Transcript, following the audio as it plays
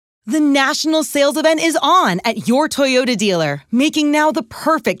The national sales event is on at your Toyota dealer, making now the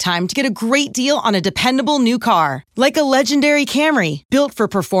perfect time to get a great deal on a dependable new car. Like a legendary Camry, built for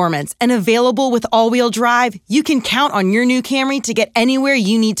performance and available with all-wheel drive, you can count on your new Camry to get anywhere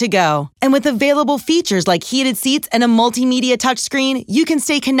you need to go. And with available features like heated seats and a multimedia touchscreen, you can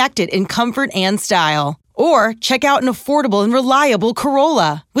stay connected in comfort and style. Or check out an affordable and reliable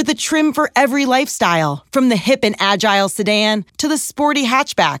Corolla with a trim for every lifestyle, from the hip and agile sedan to the sporty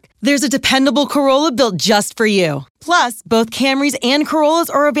hatchback. There's a dependable Corolla built just for you. Plus, both Camrys and Corollas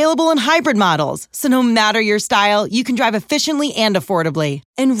are available in hybrid models, so no matter your style, you can drive efficiently and affordably.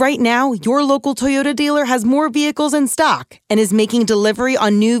 And right now, your local Toyota dealer has more vehicles in stock and is making delivery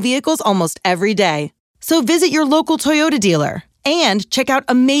on new vehicles almost every day. So visit your local Toyota dealer. And check out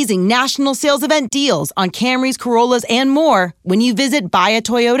amazing national sales event deals on Camrys, Corollas, and more when you visit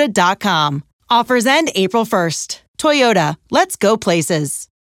buyatoyota.com. Offers end April 1st. Toyota, let's go places.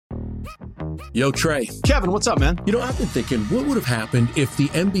 Yo, Trey. Kevin, what's up, man? You know, I've been thinking, what would have happened if the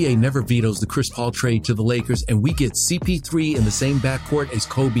NBA never vetoes the Chris Paul trade to the Lakers and we get CP3 in the same backcourt as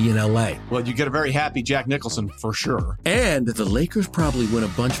Kobe in LA? Well, you get a very happy Jack Nicholson, for sure. And the Lakers probably win a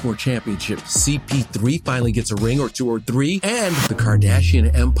bunch more championships. CP3 finally gets a ring or two or three, and the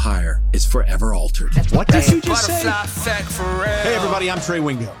Kardashian empire is forever altered. What did you just say? Hey, everybody, I'm Trey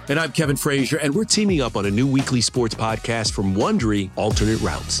Wingo. And I'm Kevin Frazier, and we're teaming up on a new weekly sports podcast from Wondery, Alternate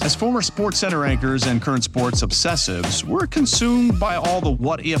Routes. As former Sports Center anchors and current sports obsessives, we're consumed by all the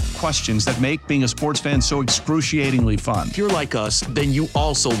what-if questions that make being a sports fan so excruciatingly fun. If you're like us, then you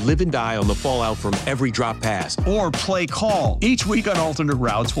also live and die on the fallout from every drop pass. Or play call. Each week on Alternate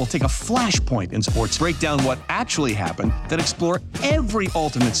Routes, we'll take a flashpoint in sports, break down what actually happened, then explore every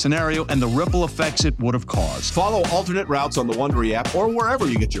alternate scenario and the ripple effects it would have caused. Follow Alternate Routes on the Wondery app or wherever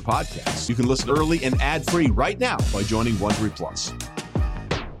you get your podcasts. You can listen early and ad-free right now by joining Wondery Plus.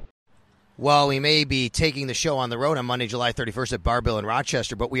 Well, we may be taking the show on the road on Monday, July 31st at Bar Bill in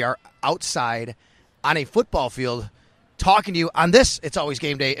Rochester, but we are outside on a football field talking to you on this It's Always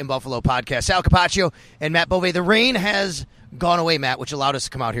Game Day in Buffalo podcast. Sal Capaccio and Matt Bove. The rain has gone away, Matt, which allowed us to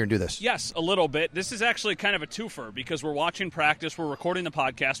come out here and do this. Yes, a little bit. This is actually kind of a twofer because we're watching practice, we're recording the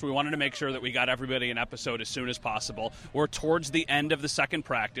podcast. We wanted to make sure that we got everybody an episode as soon as possible. We're towards the end of the second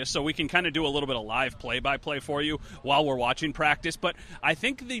practice, so we can kind of do a little bit of live play-by-play for you while we're watching practice. But I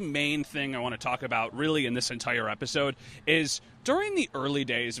think the main thing I want to talk about really in this entire episode is during the early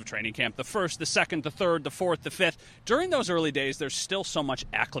days of training camp, the first, the second, the third, the fourth, the fifth, during those early days, there's still so much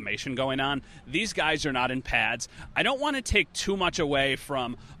acclimation going on. These guys are not in pads. I don't want to take too much away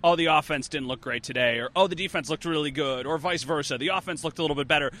from, oh, the offense didn't look great today, or, oh, the defense looked really good, or vice versa. The offense looked a little bit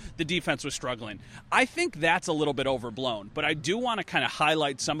better. The defense was struggling. I think that's a little bit overblown, but I do want to kind of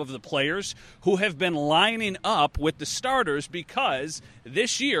highlight some of the players who have been lining up with the starters because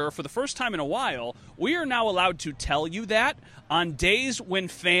this year, for the first time in a while, we are now allowed to tell you that on days when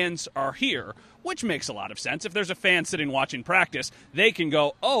fans are here, which makes a lot of sense. If there's a fan sitting watching practice, they can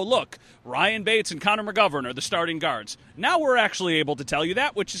go, oh, look, Ryan Bates and Connor McGovern are the starting guards. Now we're actually able to tell you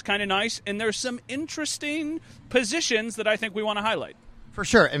that, which is kind of nice, and there's some interesting positions that I think we want to highlight. For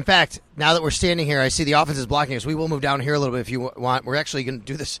sure. In fact, now that we're standing here, I see the offense is blocking us. We will move down here a little bit if you want. We're actually going to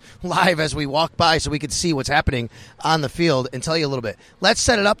do this live as we walk by so we can see what's happening on the field and tell you a little bit. Let's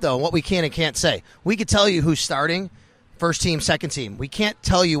set it up, though, what we can and can't say. We could tell you who's starting, first team, second team. We can't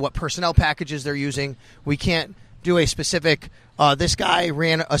tell you what personnel packages they're using. We can't do a specific, this guy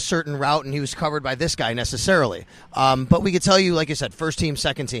ran a certain route and he was covered by this guy necessarily. But we could tell you, like I said, first team,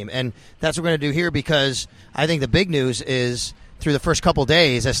 second team. And that's what we're going to do here because I think the big news is through the first couple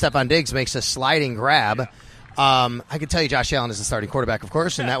days as Stephon Diggs makes a sliding grab. I can tell you Josh Allen is the starting quarterback, of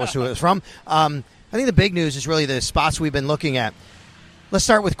course, and that was who it was from. I think the big news is really the spots we've been looking at. Let's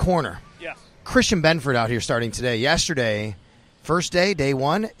start with corner. Yes. Christian Benford out here starting today. Yesterday, first day, day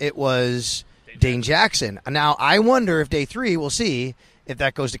one, it was Dane Jackson. Now, I wonder if day three, we'll see if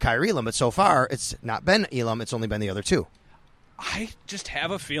that goes to Kaiir Elam. But so far, it's not been Elam. It's only been the other two. I just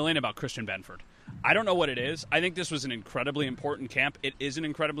have a feeling about Christian Benford. I don't know what it is. I think this was an incredibly important camp. It is an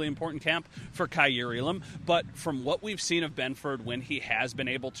incredibly important camp for Kaiir Elam. But from what we've seen of Benford when he has been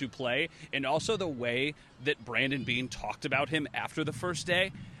able to play, and also the way that Brandon Beane talked about him after the first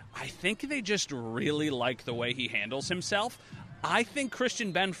day, I think they just really like the way he handles himself. I think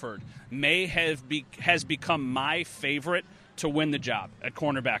Christian Benford has become my favorite to win the job at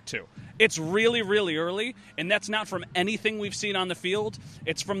cornerback 2. It's really, really early, and that's not from anything we've seen on the field.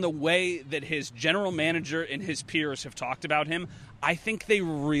 It's from the way that his general manager and his peers have talked about him. I think they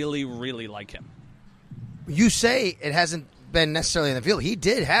really, really like him. You say it hasn't been necessarily in the field. He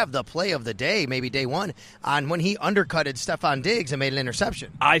did have the play of the day, maybe day one, on when he undercutted Stephon Diggs and made an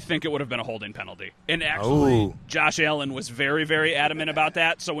interception. I think it would have been a holding penalty. And actually, Josh Allen was very, very adamant about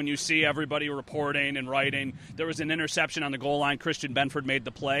that. So when you see everybody reporting and writing, there was an interception on the goal line. Christian Benford made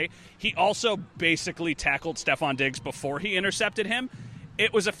the play. He also basically tackled Stephon Diggs before he intercepted him.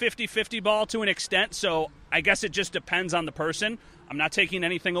 It was a 50-50 ball to an extent, so I guess it just depends on the person. I'm not taking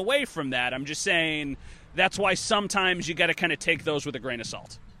anything away from that. I'm just saying that's why sometimes you got to kind of take those with a grain of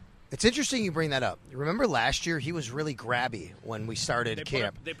salt. It's interesting you bring that up. Remember last year he was really grabby when we started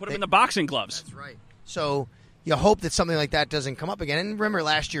camp. They put him in the boxing gloves. That's right. So you hope that something like that doesn't come up again. And remember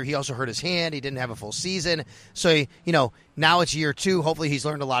last year he also hurt his hand. He didn't have a full season. So, now it's year 2. Hopefully he's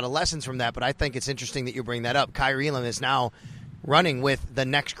learned a lot of lessons from that. But I think it's interesting that you bring that up. Kyrie Elam is now running with the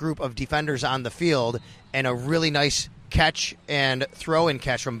next group of defenders on the field, and a really nice catch and throw-in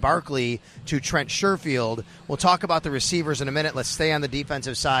catch from Barkley to Trent Sherfield. We'll talk about the receivers in a minute. Let's stay on the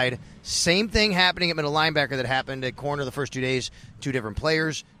defensive side. Same thing happening at middle linebacker that happened at corner the first 2 days. 2 different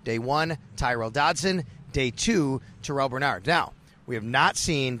players. Day 1, Tyrell Dodson. Day 2, Terrell Bernard. Now, we have not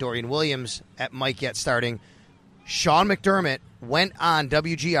seen Dorian Williams at Mike yet starting. Sean McDermott went on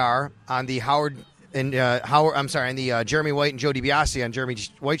WGR on the Jeremy White and Joe DiBiase on Jeremy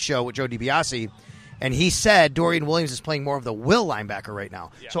White show with Joe DiBiase, and he said Dorian Williams is playing more of the will linebacker right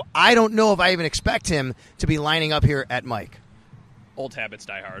now. Yeah. So I don't know if I even expect him to be lining up here at Mike. Old habits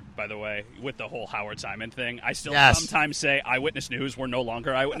die hard, by the way, with the whole Howard Simon thing. I still Yes. sometimes say Eyewitness News. We're no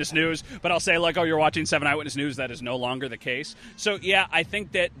longer Eyewitness News, but I'll say, you're watching 7 Eyewitness News. That is no longer the case. So, yeah, I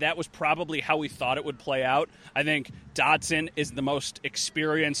think that was probably how we thought it would play out. I think Dodson is the most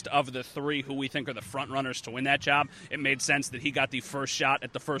experienced of the 3 who we think are the front runners to win that job. It made sense that he got the first shot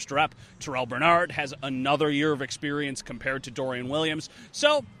at the first rep. Terrell Bernard has another year of experience compared to Dorian Williams.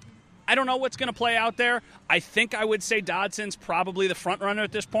 So I don't know what's going to play out there. I think I would say Dodson's probably the front runner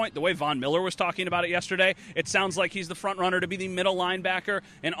at this point. The way Von Miller was talking about it yesterday, it sounds like he's the front runner to be the middle linebacker.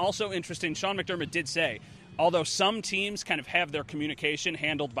 And also interesting, Sean McDermott did say, although some teams kind of have their communication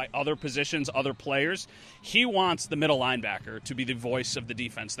handled by other positions, other players, he wants the middle linebacker to be the voice of the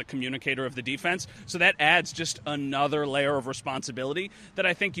defense, the communicator of the defense. So that adds just another layer of responsibility that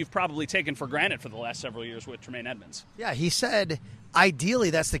I think you've probably taken for granted for the last several years with Tremaine Edmonds. Yeah, he said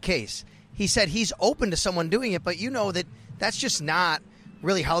ideally that's the case. He said he's open to someone doing it, but you know that that's just not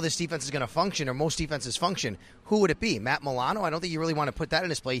really how this defense is going to function, or most defenses function. Who would it be? Matt Milano? I don't think you really want to put that in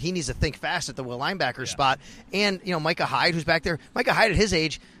his plate. He needs to think fast at the will linebacker spot. And, Micah Hyde, who's back there. Micah Hyde at his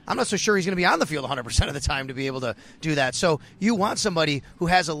age, I'm not so sure he's going to be on the field 100% of the time to be able to do that. So you want somebody who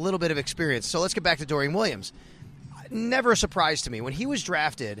has a little bit of experience. So let's get back to Dorian Williams. Never a surprise to me. When he was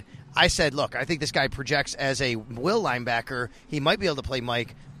drafted, I said, look, I think this guy projects as a will linebacker. He might be able to play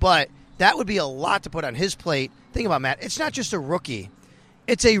Mike, but that would be a lot to put on his plate. Think about Matt. It's not just a rookie.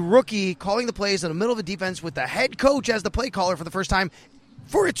 It's a rookie calling the plays in the middle of a defense with the head coach as the play caller for the first time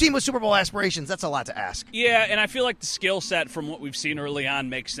for a team with Super Bowl aspirations. That's a lot to ask. Yeah, and I feel like the skill set from what we've seen early on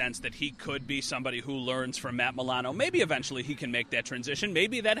makes sense that he could be somebody who learns from Matt Milano. Maybe eventually he can make that transition.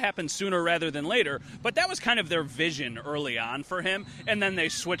 Maybe that happens sooner rather than later, but that was kind of their vision early on for him, and then they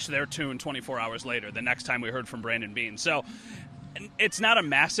switched their tune 24 hours later, the next time we heard from Brandon Beane. So it's not a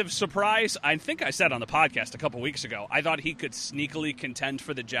massive surprise. I think I said on the podcast a couple weeks ago, I thought he could sneakily contend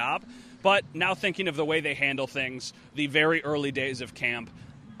for the job. But now thinking of the way they handle things, the very early days of camp,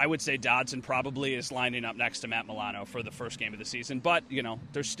 I would say Dodson probably is lining up next to Matt Milano for the first game of the season. But,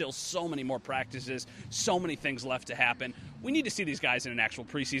 there's still so many more practices, so many things left to happen. We need to see these guys in an actual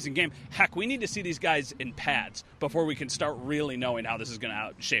preseason game. Heck, we need to see these guys in pads before we can start really knowing how this is going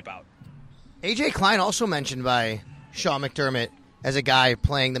to shape out. A.J. Klein also mentioned by Sean McDermott as a guy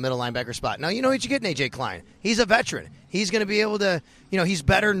playing the middle linebacker spot. Now, you know what you get in A.J. Klein. He's a veteran. He's going to be able to, he's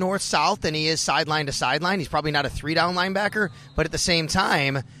better north-south than he is sideline to sideline. He's probably not a 3-down linebacker, but at the same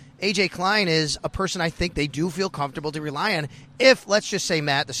time, A.J. Klein is a person I think they do feel comfortable to rely on if, let's just say,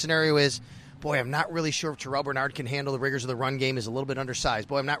 Matt, the scenario is, boy, I'm not really sure if Terrell Bernard can handle the rigors of the run game, is a little bit undersized.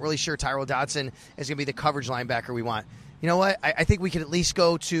 Boy, I'm not really sure Tyrell Dodson is going to be the coverage linebacker we want. You know what? I think we can at least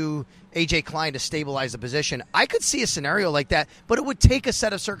go to A.J. Klein to stabilize the position. I could see a scenario like that, but it would take a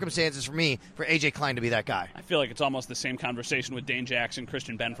set of circumstances for me for A.J. Klein to be that guy. I feel like it's almost the same conversation with Dane Jackson,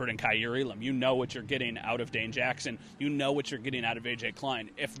 Christian Benford, and Kaiir Elam. You know what you're getting out of Dane Jackson. You know what you're getting out of A.J. Klein.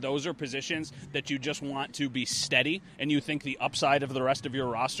 If those are positions that you just want to be steady and you think the upside of the rest of your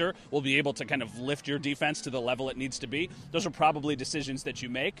roster will be able to kind of lift your defense to the level it needs to be, those are probably decisions that you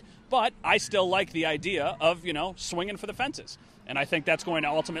make. But I still like the idea of, swinging for the fences. And I think that's going to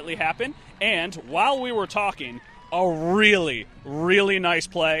ultimately happen. And while we were talking, a really, really nice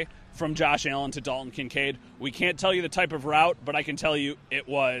play from Josh Allen to Dalton Kincaid. We can't tell you the type of route, but I can tell you it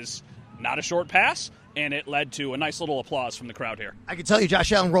was not a short pass, and it led to a nice little applause from the crowd here. I can tell you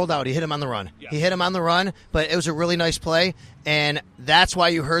Josh Allen rolled out. He hit him on the run. Yeah. He hit him on the run, but it was a really nice play, and that's why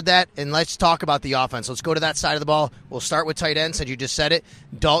you heard that. And let's talk about the offense. Let's go to that side of the ball. We'll start with tight end, since you just said it.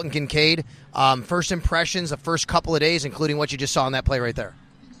 Dalton Kincaid, first impressions, the first couple of days, including what you just saw in that play right there.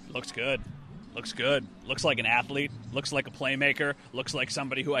 Looks good. Looks good. Looks like an athlete. Looks like a playmaker. Looks like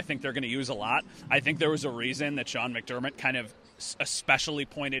somebody who I think they're going to use a lot. I think there was a reason that Sean McDermott kind of especially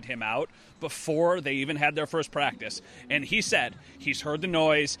pointed him out before they even had their first practice. And he said he's heard the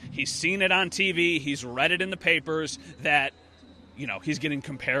noise, he's seen it on TV, he's read it in the papers that, he's getting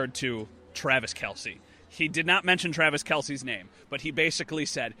compared to Travis Kelce. He did not mention Travis Kelce's name, but he basically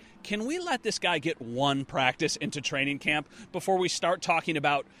said, can we let this guy get one practice into training camp before we start talking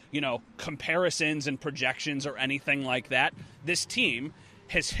about, comparisons and projections or anything like that? This team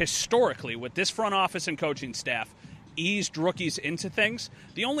has historically, with this front office and coaching staff, eased rookies into things.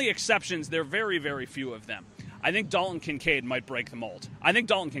 The only exceptions, they're very, very few of them. I think Dalton Kincaid might break the mold. I think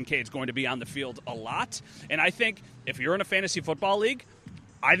Dalton Kincaid's going to be on the field a lot, and I think if you're in a fantasy football league,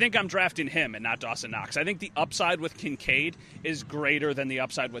 I think I'm drafting him and not Dawson Knox. I think the upside with Kincaid is greater than the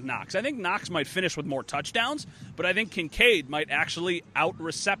upside with Knox. I think Knox might finish with more touchdowns, but I think Kincaid might actually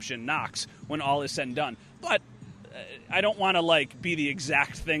out-reception Knox when all is said and done. But I don't want to be the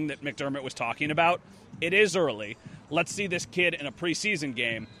exact thing that McDermott was talking about. It is early. Let's see this kid in a preseason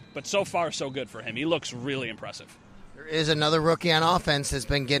game, but so far so good for him. He looks really impressive. There is another rookie on offense that's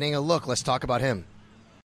been getting a look. Let's talk about him.